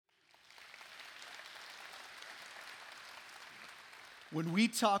When we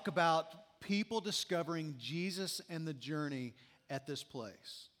talk about people discovering Jesus and the journey at this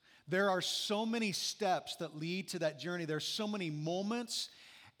place, there are so many steps that lead to that journey. There's so many moments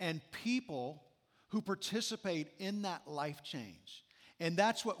and people who participate in that life change. And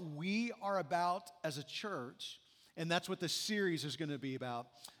that's what we are about as a church, and that's what this series is going to be about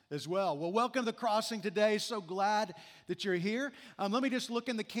as well. Well, welcome to the Crossing today. So glad that you're here. Let me just look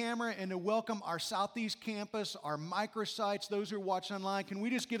in the camera and to welcome our Southeast campus, our microsites, those who are watching online. Can we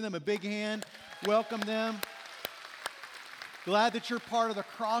just give them a big hand? Welcome them. Glad that you're part of the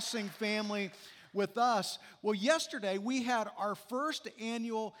Crossing family with us. Well, yesterday we had our first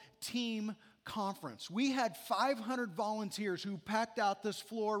annual team conference. We had 500 volunteers who packed out this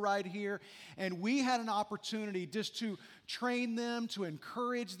floor right here, and we had an opportunity just to train them, to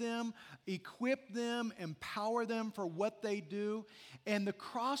encourage them, equip them, empower them for what they do. And the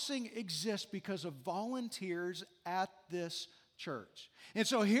Crossing exists because of volunteers at this church. And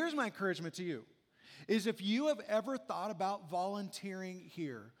so here's my encouragement to you, is if you have ever thought about volunteering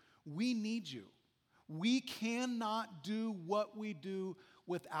here, we need you. We cannot do what we do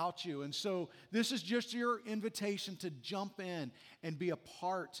without you. And so this is just your invitation to jump in and be a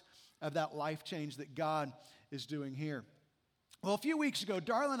part of that life change that God is doing here. Well, a few weeks ago,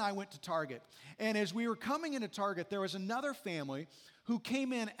 Darla and I went to Target. And as we were coming into Target, there was another family who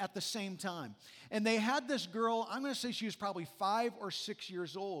came in at the same time. And they had this girl, I'm going to say she was probably 5 or 6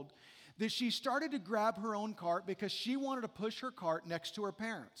 years old, that she started to grab her own cart because she wanted to push her cart next to her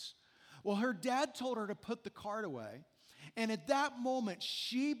parents. Well, her dad told her to put the cart away, and at that moment,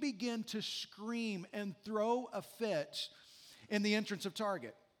 she began to scream and throw a fit in the entrance of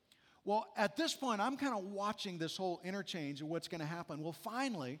Target. Well, at this point, I'm kind of watching this whole interchange of what's going to happen. Well,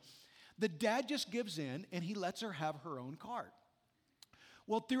 finally, the dad just gives in, and he lets her have her own cart.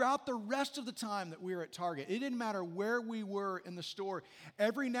 Well, throughout the rest of the time that we were at Target, it didn't matter where we were in the store.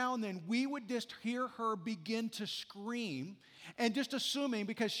 Every now and then, we would just hear her begin to scream, and just assuming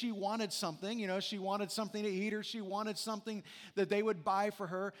because she wanted something, she wanted something to eat or she wanted something that they would buy for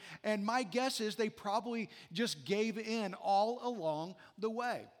her. And my guess is they probably just gave in all along the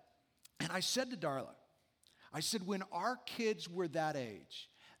way. And I said to Darla, I said, when our kids were that age,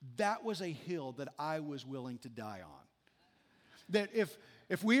 that was a hill that I was willing to die on. That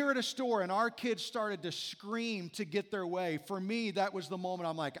if we were at a store and our kids started to scream to get their way, for me, that was the moment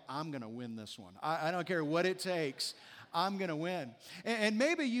I'm like, I'm going to win this one. I don't care what it takes. I'm going to win. And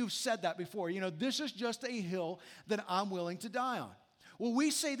maybe you've said that before. This is just a hill that I'm willing to die on. Well,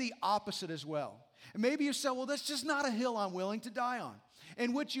 we say the opposite as well. And maybe you say, well, that's just not a hill I'm willing to die on.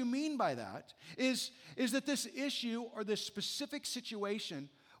 And what you mean by that is that this issue or this specific situation,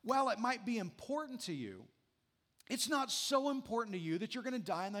 while it might be important to you, it's not so important to you that you're going to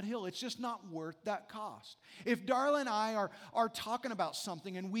die on that hill. It's just not worth that cost. If Darla and I are talking about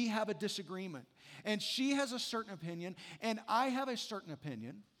something and we have a disagreement, and she has a certain opinion and I have a certain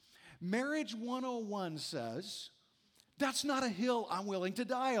opinion, Marriage 101 says, that's not a hill I'm willing to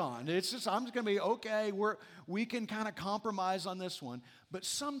die on. It's just, I'm just going to be, okay, we can kind of compromise on this one. But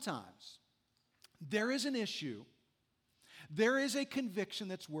sometimes there is an issue, there is a conviction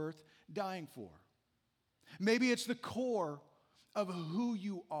that's worth dying for. Maybe it's the core of who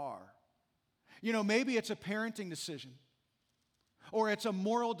you are. Maybe it's a parenting decision, or it's a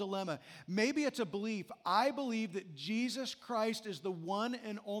moral dilemma. Maybe it's a belief. I believe that Jesus Christ is the one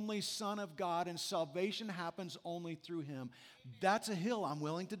and only Son of God, and salvation happens only through Him. That's a hill I'm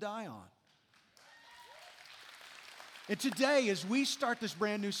willing to die on. And today, as we start this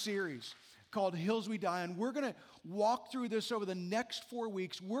brand new series called Hills We Die On, we're going to walk through this over the next 4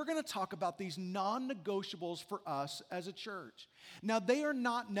 weeks. We're going to talk about these non-negotiables for us as a church. Now, they are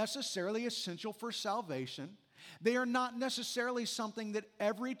not necessarily essential for salvation. They are not necessarily something that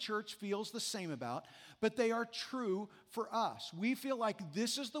every church feels the same about, but they are true for us. We feel like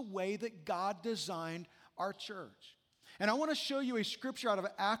this is the way that God designed our church. And I want to show you a scripture out of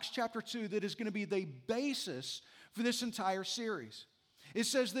Acts chapter 2 that is going to be the basis for this entire series. It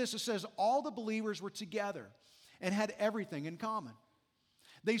says this, it says, all the believers were together and had everything in common.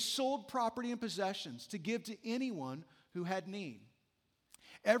 They sold property and possessions to give to anyone who had need.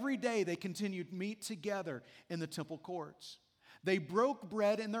 Every day they continued to meet together in the temple courts. They broke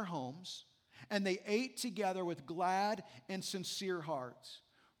bread in their homes, and they ate together with glad and sincere hearts,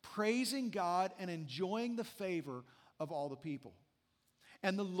 praising God and enjoying the favor of all the people.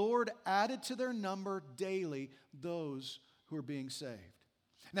 And the Lord added to their number daily those who were being saved.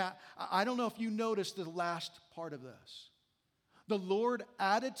 Now, I don't know if you noticed the last part of this. The Lord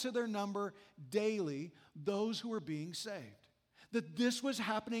added to their number daily those who were being saved. That this was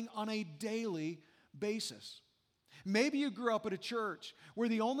happening on a daily basis. Maybe you grew up at a church where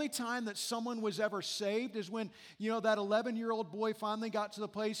the only time that someone was ever saved is when, that 11-year-old boy finally got to the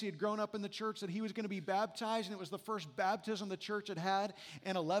place, he had grown up in the church, that he was going to be baptized, and it was the first baptism the church had had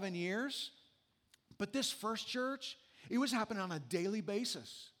in 11 years. But this first church, it was happening on a daily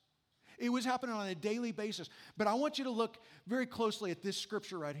basis. It was happening on a daily basis. But I want you to look very closely at this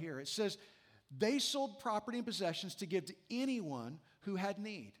scripture right here. It says, they sold property and possessions to give to anyone who had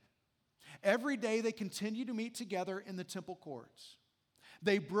need. Every day they continued to meet together in the temple courts.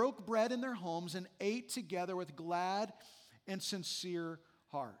 They broke bread in their homes and ate together with glad and sincere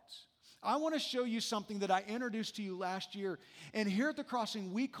hearts. I want to show you something that I introduced to you last year. And here at the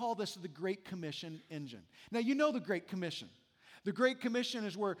Crossing, we call this the Great Commission engine. Now, you know the Great Commission. The Great Commission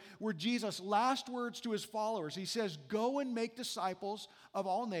is where Jesus' last words to his followers, he says, go and make disciples of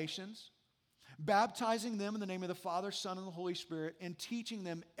all nations, baptizing them in the name of the Father, Son, and the Holy Spirit, and teaching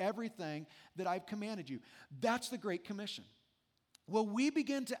them everything that I've commanded you. That's the Great Commission. Well, we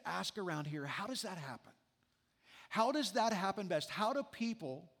begin to ask around here, how does that happen? How does that happen best? How do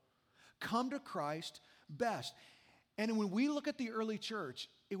people come to Christ best? And when we look at the early church,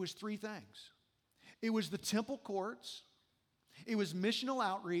 it was three things. It was the temple courts, it was missional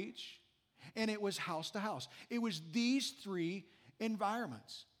outreach, and it was house to house. It was these three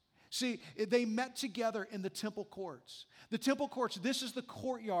environments. See, they met together in the temple courts. The temple courts, this is the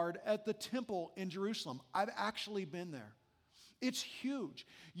courtyard at the temple in Jerusalem. I've actually been there. It's huge.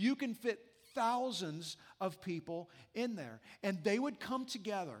 You can fit thousands of people in there. And they would come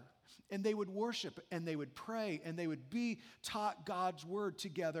together and they would worship and they would pray and they would be taught God's word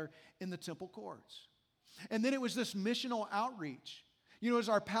together in the temple courts. And then it was this missional outreach. As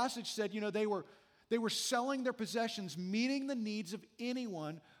our passage said, they were selling their possessions, meeting the needs of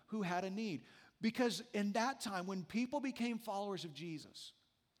anyone who had a need. Because in that time, when people became followers of Jesus,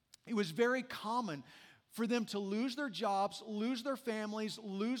 it was very common for them to lose their jobs, lose their families,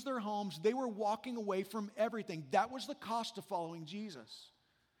 lose their homes. They were walking away from everything. That was the cost of following Jesus.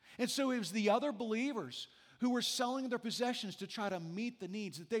 And so it was the other believers who were selling their possessions to try to meet the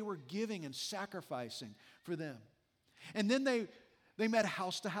needs that they were giving and sacrificing for them. And then they met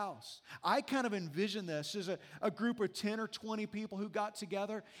house to house. I kind of envision this as a group of 10 or 20 people who got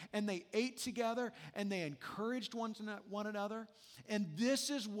together and they ate together and they encouraged one another. And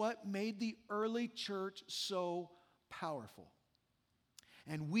this is what made the early church so powerful.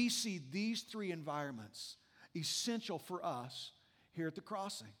 And we see these three environments essential for us here at the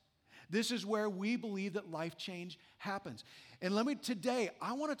Crossing. This is where we believe that life change happens. And today,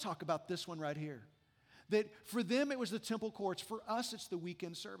 I want to talk about this one right here. That for them, it was the temple courts. For us, it's the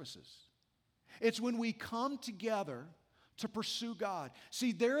weekend services. It's when we come together to pursue God.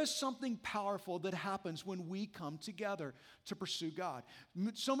 See, there is something powerful that happens when we come together to pursue God.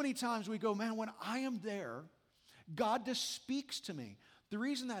 So many times we go, man, when I am there, God just speaks to me. The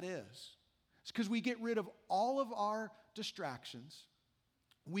reason that is because we get rid of all of our distractions.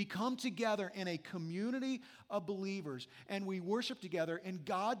 We come together in a community of believers and we worship together, and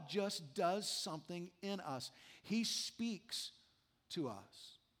God just does something in us. He speaks to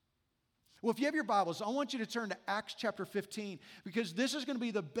us. Well, if you have your Bibles, I want you to turn to Acts chapter 15, because this is going to be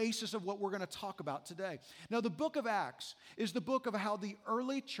the basis of what we're going to talk about today. Now, the book of Acts is the book of how the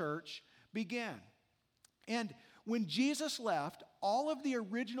early church began. And when Jesus left, all of the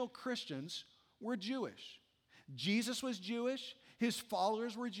original Christians were Jewish. Jesus was Jewish. His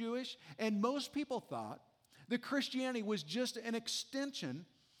followers were Jewish, and most people thought that Christianity was just an extension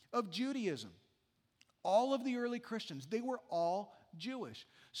of Judaism. All of the early Christians, they were all Jewish.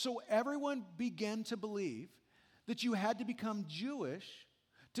 So everyone began to believe that you had to become Jewish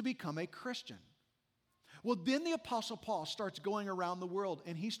to become a Christian. Well, then the Apostle Paul starts going around the world,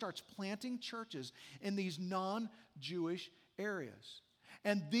 and he starts planting churches in these non-Jewish areas.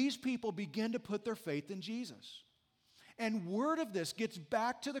 And these people begin to put their faith in Jesus. And word of this gets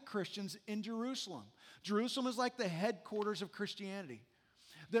back to the Christians in Jerusalem. Jerusalem is like the headquarters of Christianity.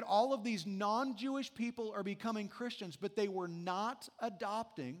 That all of these non-Jewish people are becoming Christians, but they were not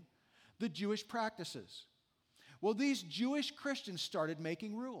adopting the Jewish practices. Well, these Jewish Christians started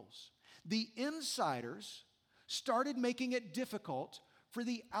making rules. The insiders started making it difficult for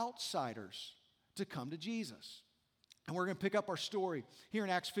the outsiders to come to Jesus. And we're going to pick up our story here in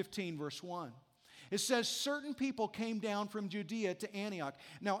Acts 15, verse 1. It says, certain people came down from Judea to Antioch.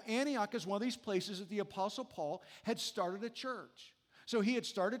 Now, Antioch is one of these places that the Apostle Paul had started a church. So he had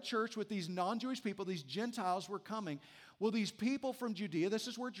started church with these non-Jewish people. These Gentiles were coming. Well, these people from Judea, this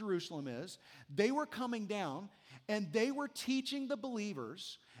is where Jerusalem is, they were coming down and they were teaching the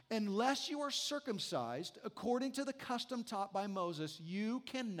believers, unless you are circumcised according to the custom taught by Moses, you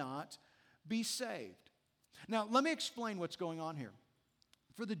cannot be saved. Now, let me explain what's going on here.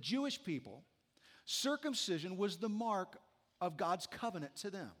 For the Jewish people, circumcision was the mark of God's covenant to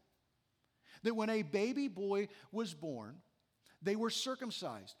them. That when a baby boy was born, they were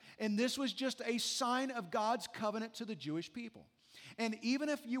circumcised. And this was just a sign of God's covenant to the Jewish people. And even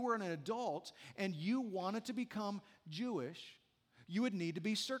if you were an adult and you wanted to become Jewish, you would need to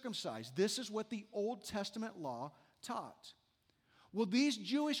be circumcised. This is what the Old Testament law taught. Well, these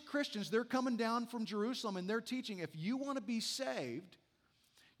Jewish Christians, they're coming down from Jerusalem and they're teaching, if you want to be saved,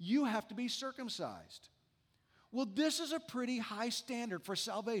 you have to be circumcised. Well, this is a pretty high standard for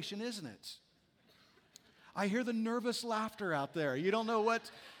salvation, isn't it? I hear the nervous laughter out there. You don't know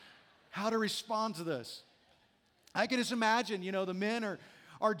how to respond to this. I can just imagine, the men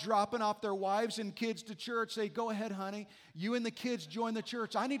are dropping off their wives and kids to church. Say, go ahead, honey. You and the kids join the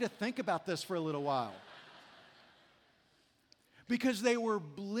church. I need to think about this for a little while. Because they were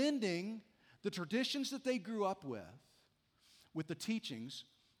blending the traditions that they grew up with the teachings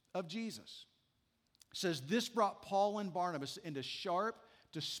of Jesus. It says, this brought Paul and Barnabas into sharp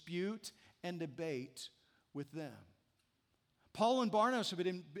dispute and debate with them. Paul and Barnabas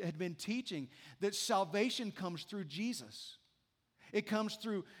had been teaching that salvation comes through Jesus. It comes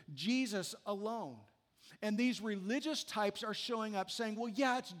through Jesus alone. And these religious types are showing up saying, well,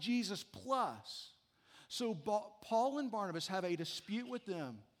 yeah, it's Jesus plus. So Paul and Barnabas have a dispute with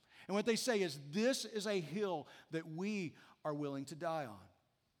them. And what they say is, this is a hill that we are willing to die on.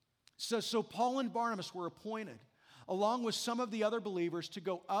 So Paul and Barnabas were appointed, along with some of the other believers, to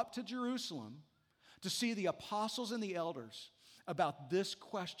go up to Jerusalem to see the apostles and the elders about this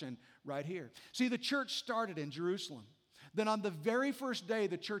question right here. See, the church started in Jerusalem. Then on the very first day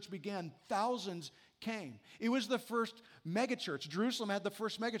the church began, thousands came. It was the first megachurch. Jerusalem had the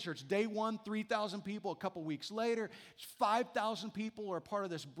first megachurch. Day one, 3,000 people. A couple weeks later, 5,000 people are part of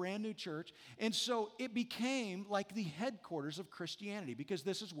this brand new church. And so it became like the headquarters of Christianity because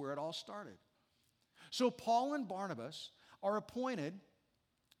this is where it all started. So Paul and Barnabas are appointed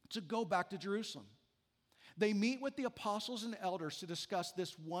to go back to Jerusalem. They meet with the apostles and elders to discuss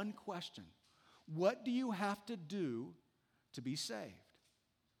this one question. What do you have to do to be saved?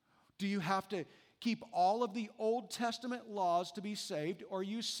 Do you have to keep all of the Old Testament laws to be saved, or are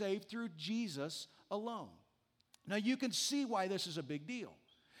you saved through Jesus alone? Now, you can see why this is a big deal.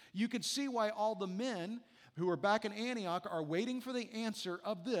 You can see why all the men who are back in Antioch are waiting for the answer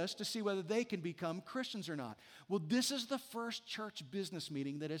of this to see whether they can become Christians or not. Well, this is the first church business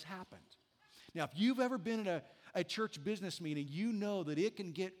meeting that has happened. Now, if you've ever been at a church business meeting, you know that it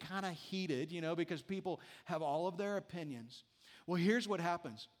can get kind of heated, because people have all of their opinions. Well, here's what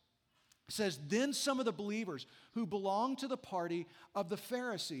happens. It says, then some of the believers who belong to the party of the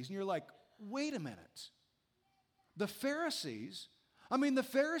Pharisees. And you're like, wait a minute. The Pharisees? The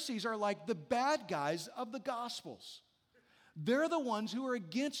Pharisees are like the bad guys of the Gospels. They're the ones who are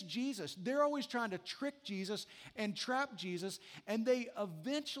against Jesus. They're always trying to trick Jesus and trap Jesus, and they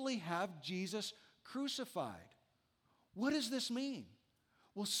eventually have Jesus crucified. What does this mean?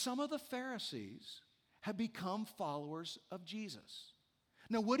 Well, some of the Pharisees have become followers of Jesus.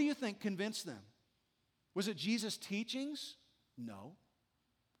 Now, what do you think convinced them? Was it Jesus' teachings? No.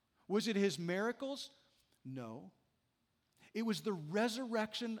 Was it his miracles? No. It was the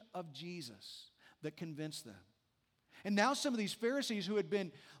resurrection of Jesus that convinced them. And now some of these Pharisees who had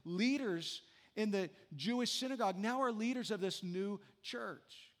been leaders in the Jewish synagogue now are leaders of this new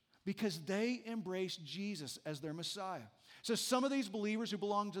church because they embraced Jesus as their Messiah. So some of these believers who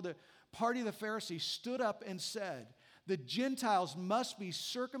belonged to the party of the Pharisees stood up and said, the Gentiles must be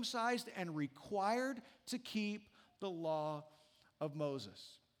circumcised and required to keep the law of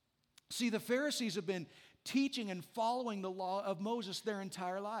Moses. See, the Pharisees have been teaching and following the law of Moses their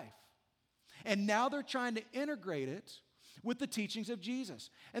entire life. And now they're trying to integrate it with the teachings of Jesus.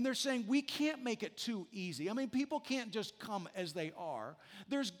 And they're saying, we can't make it too easy. People can't just come as they are.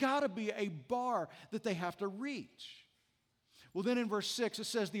 There's got to be a bar that they have to reach. Well, then in verse 6, it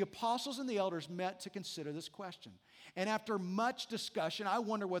says, the apostles and the elders met to consider this question. And after much discussion, I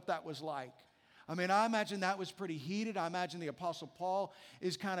wonder what that was like. I imagine that was pretty heated. I imagine the apostle Paul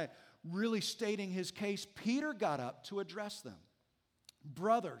is kind of really stating his case. Peter got up to address them.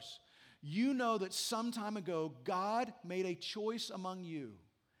 Brothers, you know that some time ago God made a choice among you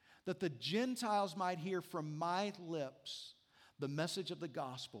that the Gentiles might hear from my lips the message of the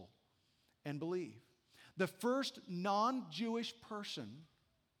gospel and believe. The first non-Jewish person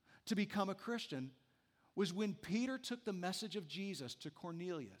to become a Christian was when Peter took the message of Jesus to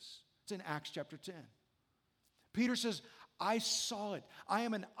Cornelius. It's in Acts chapter 10. Peter says, I saw it. I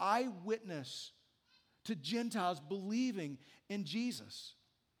am an eyewitness to Gentiles believing in Jesus.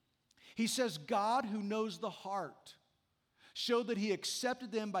 He says, God, who knows the heart, showed that he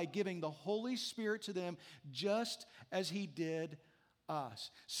accepted them by giving the Holy Spirit to them just as he did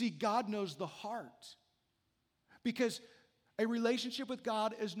us. See, God knows the heart. Because a relationship with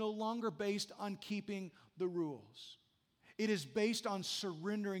God is no longer based on keeping the rules. It is based on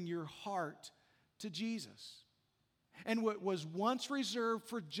surrendering your heart to Jesus. And what was once reserved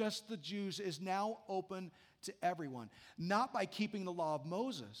for just the Jews is now open to everyone. Not by keeping the law of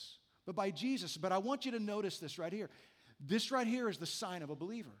Moses, but by Jesus. But I want you to notice this right here. This right here is the sign of a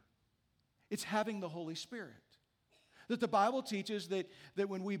believer. It's having the Holy Spirit. That the Bible teaches that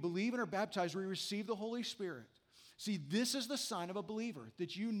when we believe and are baptized, we receive the Holy Spirit. See, this is the sign of a believer,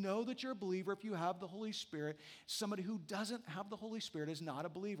 that you know that you're a believer if you have the Holy Spirit. Somebody who doesn't have the Holy Spirit is not a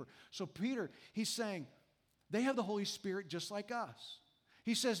believer. So Peter, he's saying, they have the Holy Spirit just like us.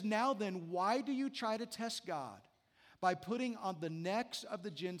 He says, now then, why do you try to test God? By putting on the necks of the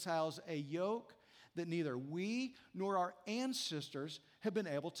Gentiles a yoke that neither we nor our ancestors have been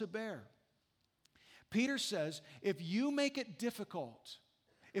able to bear. Peter says, if you make it difficult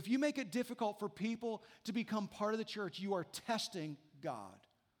for people to become part of the church, you are testing God.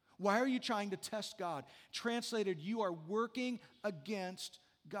 Why are you trying to test God? Translated, you are working against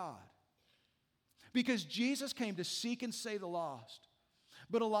God. Because Jesus came to seek and save the lost.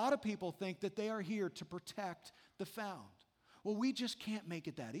 But a lot of people think that they are here to protect the found. Well, we just can't make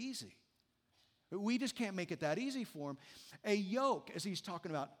it that easy. We just can't make it that easy for him. A yoke, as he's talking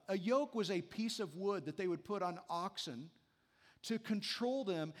about, a yoke was a piece of wood that they would put on oxen to control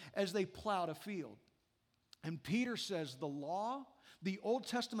them as they plowed a field. And Peter says the law, the Old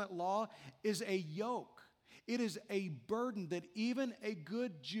Testament law, is a yoke. It is a burden that even a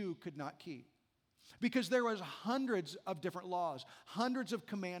good Jew could not keep. Because there was hundreds of different laws, hundreds of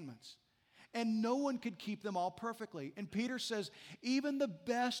commandments. And no one could keep them all perfectly. And Peter says, even the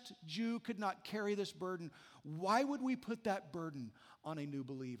best Jew could not carry this burden. Why would we put that burden on a new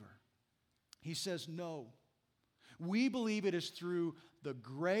believer? He says, no. We believe it is through the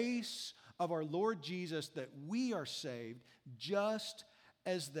grace of our Lord Jesus that we are saved just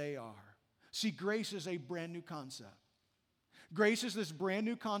as they are. See, grace is a brand new concept. Grace is this brand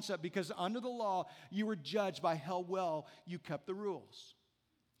new concept because under the law, you were judged by how well you kept the rules.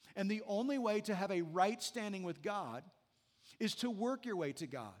 And the only way to have a right standing with God is to work your way to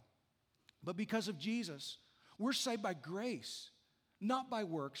God. But because of Jesus, we're saved by grace, not by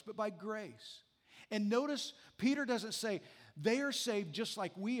works, but by grace. And notice, Peter doesn't say, they are saved just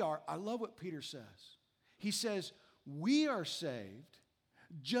like we are. I love what Peter says. He says, we are saved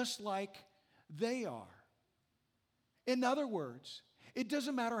just like they are. In other words, it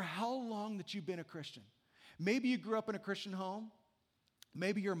doesn't matter how long that you've been a Christian. Maybe you grew up in a Christian home.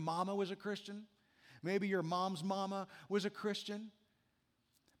 Maybe your mama was a Christian. Maybe your mom's mama was a Christian.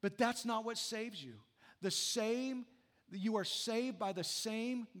 But that's not what saves you. You are saved by the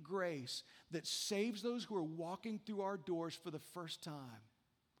same grace that saves those who are walking through our doors for the first time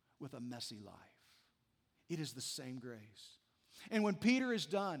with a messy life. It is the same grace. And when Peter is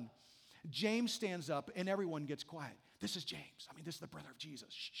done, James stands up and everyone gets quiet. This is James. This is the brother of Jesus.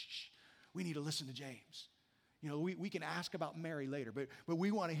 Shh, shh, shh. We need to listen to James. We can ask about Mary later, but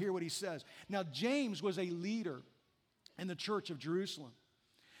we want to hear what he says. Now, James was a leader in the church of Jerusalem.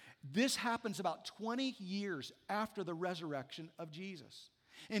 This happens about 20 years after the resurrection of Jesus.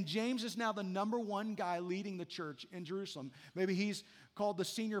 And James is now the number one guy leading the church in Jerusalem. Maybe he's called the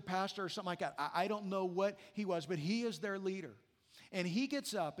senior pastor or something like that. I don't know what he was, but he is their leader. And he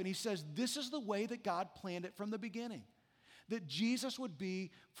gets up and he says, this is the way that God planned it from the beginning, that Jesus would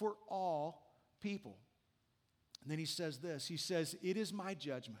be for all people. And then he says this, he says, it is my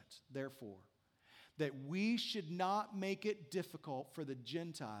judgment, therefore, that we should not make it difficult for the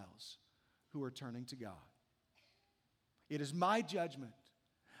Gentiles who are turning to God. It is my judgment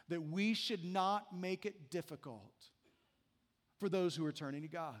that we should not make it difficult for those who are turning to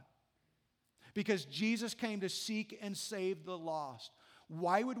God. Because Jesus came to seek and save the lost.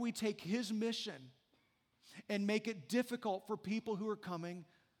 Why would we take his mission and make it difficult for people who are coming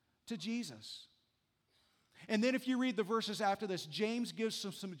to Jesus? And then if you read the verses after this, James gives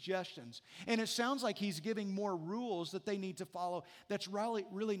some suggestions. And it sounds like he's giving more rules that they need to follow. That's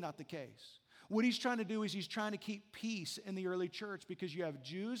really not the case. What he's trying to do is he's trying to keep peace in the early church because you have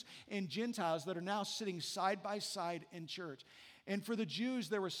Jews and Gentiles that are now sitting side by side in church. And for the Jews,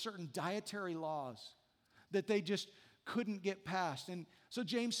 there were certain dietary laws that they just couldn't get past. And so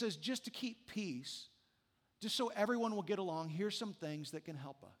James says, just to keep peace, just so everyone will get along, here's some things that can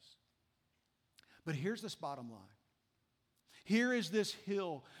help us. But here's this bottom line. Here is this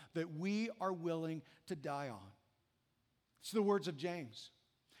hill that we are willing to die on. It's the words of James.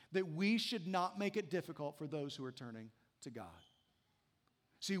 that we should not make it difficult for those who are turning to God.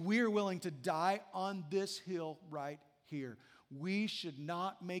 See, we are willing to die on this hill right here. We should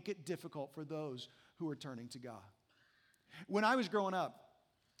not make it difficult for those who are turning to God. When I was growing up,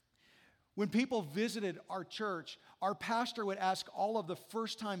 when people visited our church, our pastor would ask all of the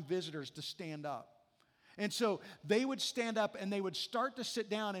first-time visitors to stand up. And so they would stand up and they would start to sit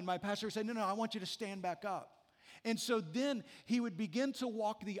down, and my pastor would say, no, I want you to stand back up. And so then he would begin to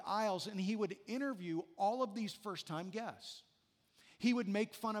walk the aisles and he would interview all of these first-time guests. He would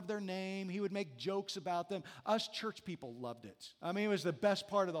make fun of their name. He would make jokes about them. Us church people loved it. I mean, it was the best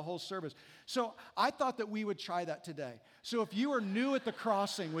part of the whole service. So I thought that we would try that today. So if you are new at the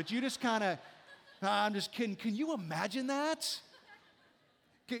Crossing, would you just kind of, I'm just kidding. Can you imagine that?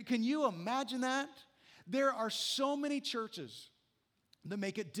 Can you imagine that? There are so many churches that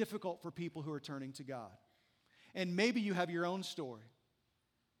make it difficult for people who are turning to God. And maybe you have your own story.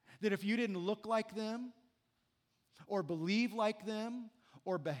 That if you didn't look like them, or believe like them,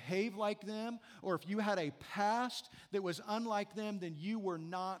 or behave like them, or if you had a past that was unlike them, then you were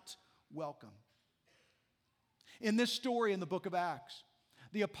not welcome. In this story in the book of Acts,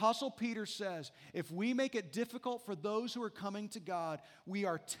 the Apostle Peter says, if we make it difficult for those who are coming to God, we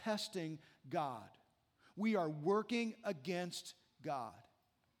are testing God. We are working against God.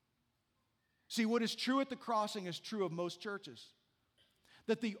 See, what is true at the Crossing is true of most churches.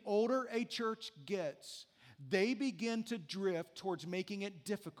 That the older a church gets, they begin to drift towards making it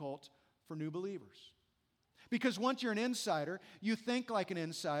difficult for new believers. Because once you're an insider, you think like an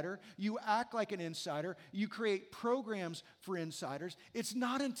insider, you act like an insider, you create programs for insiders. It's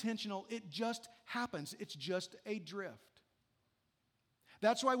not intentional, it just happens. It's just a drift.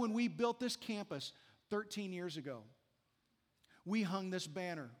 That's why when we built this campus 13 years ago, we hung this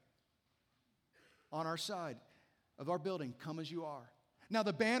banner on our side of our building, "Come as you are." Now,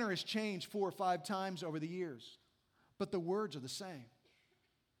 the banner has changed 4 or 5 times over the years, but the words are the same.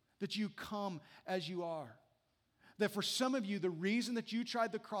 That you come as you are. That for some of you, the reason that you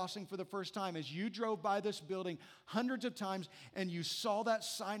tried the Crossing for the first time is you drove by this building hundreds of times and you saw that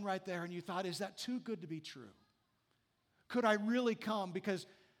sign right there and you thought, is that too good to be true? Could I really come? Because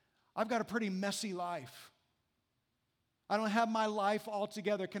I've got a pretty messy life. I don't have my life all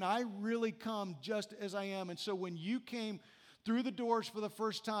together. Can I really come just as I am? And so when you came through the doors for the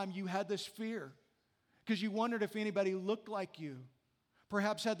first time, you had this fear because you wondered if anybody looked like you,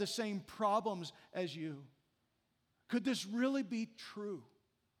 perhaps had the same problems as you. Could this really be true?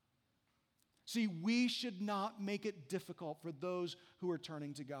 See, we should not make it difficult for those who are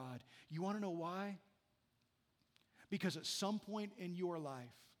turning to God. You want to know why? Because at some point in your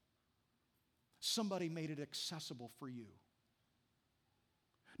life, somebody made it accessible for you.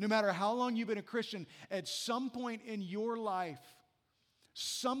 No matter how long you've been a Christian, at some point in your life,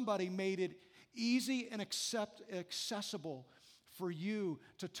 somebody made it easy and accessible for you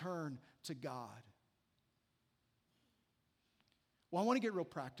to turn to God. Well, I want to get real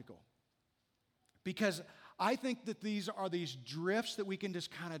practical because I think that these are these drifts that we can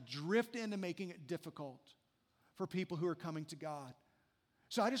just kind of drift into making it difficult for people who are coming to God.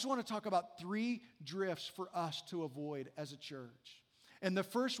 So I just want to talk about 3 drifts for us to avoid as a church. And the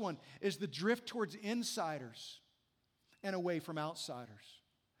first one is the drift towards insiders and away from outsiders.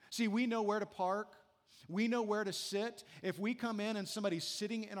 See, we know where to park. We know where to sit. If we come in and somebody's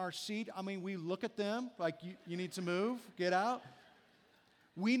sitting in our seat, I mean, we look at them like, you need to move, get out.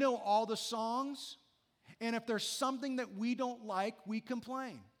 We know all the songs. And if there's something that we don't like, we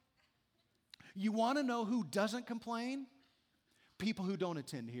complain. You want to know who doesn't complain? People who don't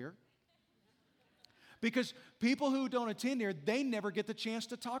attend here. Because people who don't attend here, they never get the chance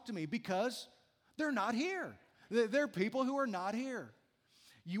to talk to me because they're not here. They're people who are not here.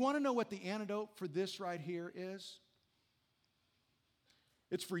 You want to know what the antidote for this right here is?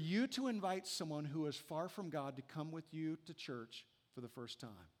 It's for you to invite someone who is far from God to come with you to church for the first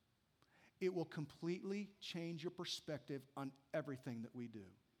time. It will completely change your perspective on everything that we do.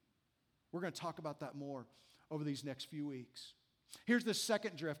 We're going to talk about that more over these next few weeks. Here's the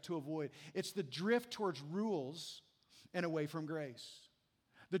second drift to avoid. It's the drift towards rules and away from grace.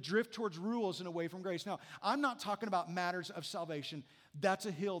 The drift towards rules and away from grace. Now, I'm not talking about matters of salvation. That's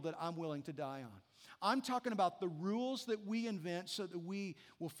a hill that I'm willing to die on. I'm talking about the rules that we invent so that we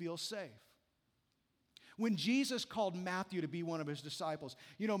will feel safe. When Jesus called Matthew to be one of his disciples,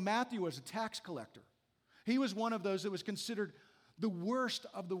 you know, Matthew was a tax collector. He was one of those that was considered the worst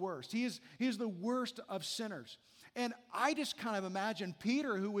of the worst. He is the worst of sinners. And I just kind of imagine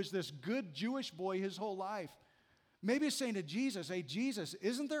Peter, who was this good Jewish boy his whole life, maybe saying to Jesus, hey, Jesus,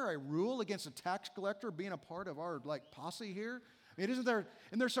 isn't there a rule against a tax collector being a part of our posse here? Isn't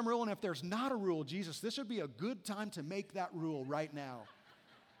there some rule? And if there's not a rule, Jesus, this would be a good time to make that rule right now.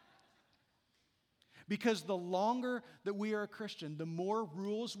 Because the longer that we are a Christian, the more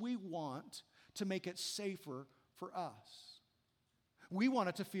rules we want to make it safer for us. We want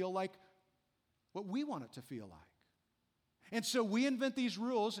it to feel like what we want it to feel like. And so we invent these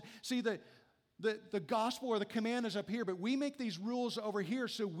rules. See, the gospel or the command is up here, but we make these rules over here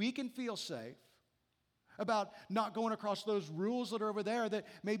so we can feel safe about not going across those rules that are over there that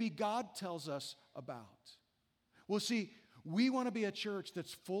maybe God tells us about. Well, see, we want to be a church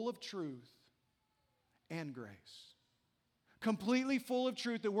that's full of truth and grace. Completely full of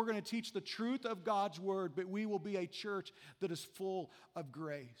truth, that we're going to teach the truth of God's word, but we will be a church that is full of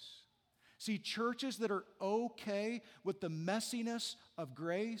grace. See, churches that are okay with the messiness of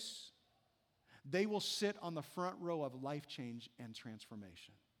grace, they will sit on the front row of life change and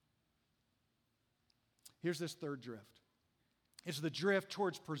transformation. Here's this third drift. It's the drift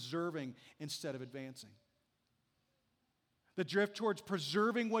towards preserving instead of advancing. The drift towards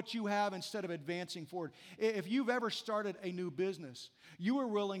preserving what you have instead of advancing forward. If you've ever started a new business, you were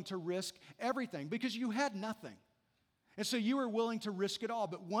willing to risk everything because you had nothing. And so you were willing to risk it all.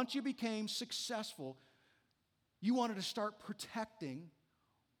 But once you became successful, you wanted to start protecting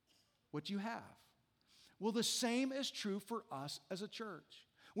what you have. Well, the same is true for us as a church.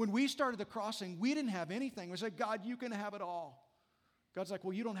 When we started the crossing, we didn't have anything. We said, God, you can have it all. God's like,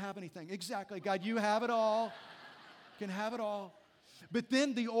 well, you don't have anything. Exactly. God, you have it all. You can have it all. But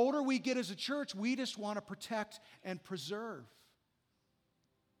then the older we get as a church, we just want to protect and preserve.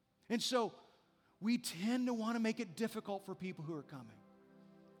 And so we tend to want to make it difficult for people who are coming.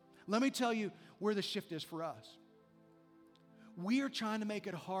 Let me tell you where the shift is for us. We are trying to make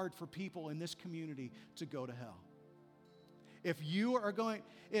it hard for people in this community to go to hell. If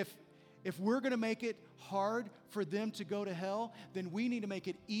we're going to make it hard for them to go to hell, then we need to make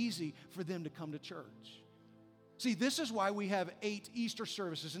it easy for them to come to church. See, this is why we have 8 Easter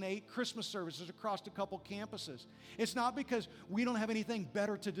services and 8 Christmas services across a couple campuses. It's not because we don't have anything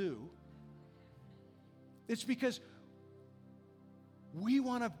better to do. It's because we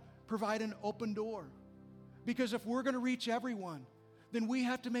want to provide an open door. Because if we're going to reach everyone, then we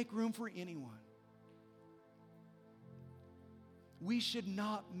have to make room for anyone. We should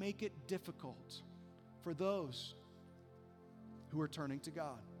not make it difficult for those who are turning to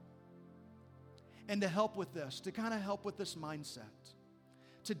God. And to help with this, to kind of help with this mindset,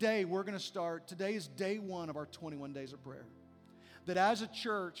 today is day 1 of our 21 days of prayer. That as a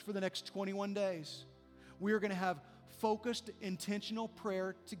church for the next 21 days, we are going to have focused, intentional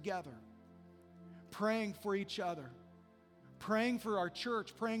prayer together. Praying for each other. Praying for our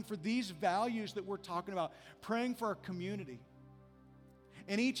church. Praying for these values that we're talking about. Praying for our community.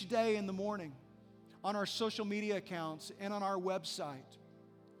 And each day in the morning, on our social media accounts and on our website,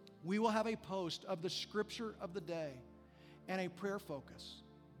 we will have a post of the scripture of the day and a prayer focus.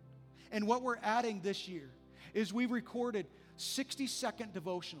 And what we're adding this year is we've recorded 60-second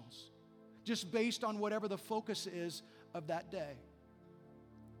devotionals just based on whatever the focus is of that day.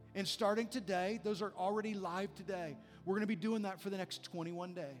 And starting today, those are already live today. We're going to be doing that for the next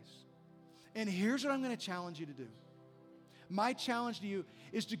 21 days. And here's what I'm going to challenge you to do. My challenge to you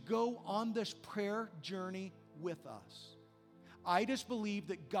is to go on this prayer journey with us. I just believe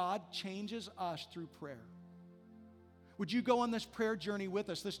that God changes us through prayer. Would you go on this prayer journey with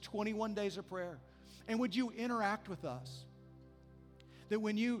us, this 21 days of prayer? And would you interact with us? That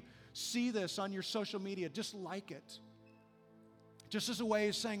when you see this on your social media, just like it. Just as a way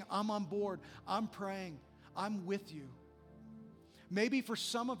of saying, I'm on board, I'm praying, I'm with you. Maybe for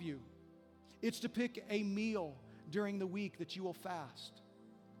some of you, it's to pick a meal during the week that you will fast.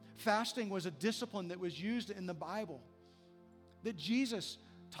 Fasting was a discipline that was used in the Bible that Jesus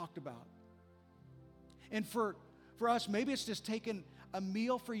talked about. And for us, maybe it's just taking a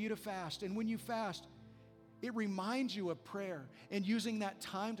meal for you to fast. And when you fast, it reminds you of prayer and using that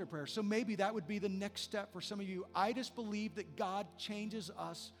time to prayer. So maybe that would be the next step for some of you. I just believe that God changes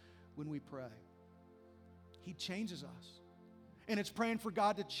us when we pray. He changes us. And it's praying for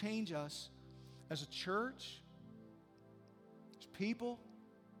God to change us as a church, as people,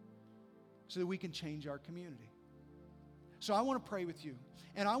 so that we can change our community. So I want to pray with you,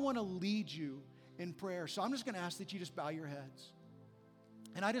 and I want to lead you in prayer. So I'm just going to ask that you just bow your heads.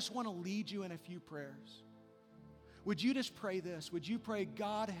 And I just want to lead you in a few prayers. Would you just pray this? Would you pray,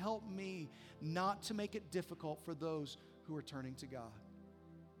 God, help me not to make it difficult for those who are turning to God?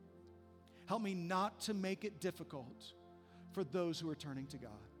 Help me not to make it difficult for those who are turning to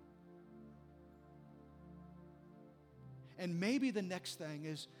God. And maybe the next thing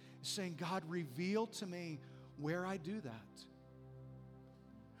is saying, God, reveal to me where I do that.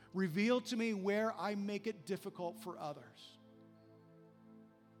 Reveal to me where I make it difficult for others.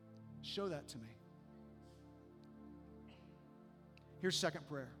 Show that to me. Here's second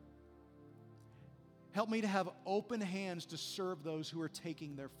prayer. Help me to have open hands to serve those who are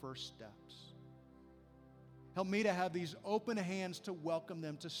taking their first steps. Help me to have these open hands to welcome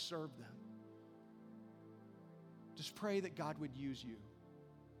them, to serve them. Just pray that God would use you.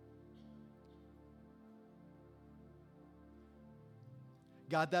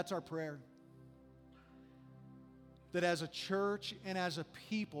 God, that's our prayer. That as a church and as a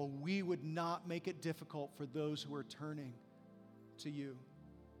people, we would not make it difficult for those who are turning to you.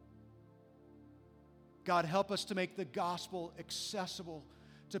 God, help us to make the gospel accessible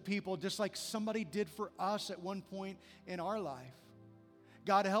to people just like somebody did for us at one point in our life.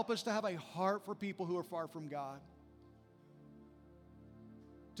 God, help us to have a heart for people who are far from God.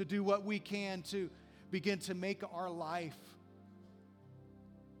 To do what we can to begin to make our life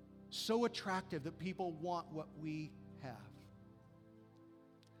so attractive that people want what we have.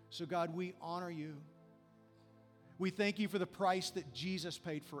 So God, we honor you. We thank you for the price that Jesus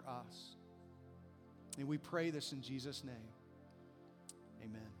paid for us. And we pray this in Jesus' name.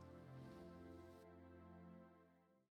 Amen.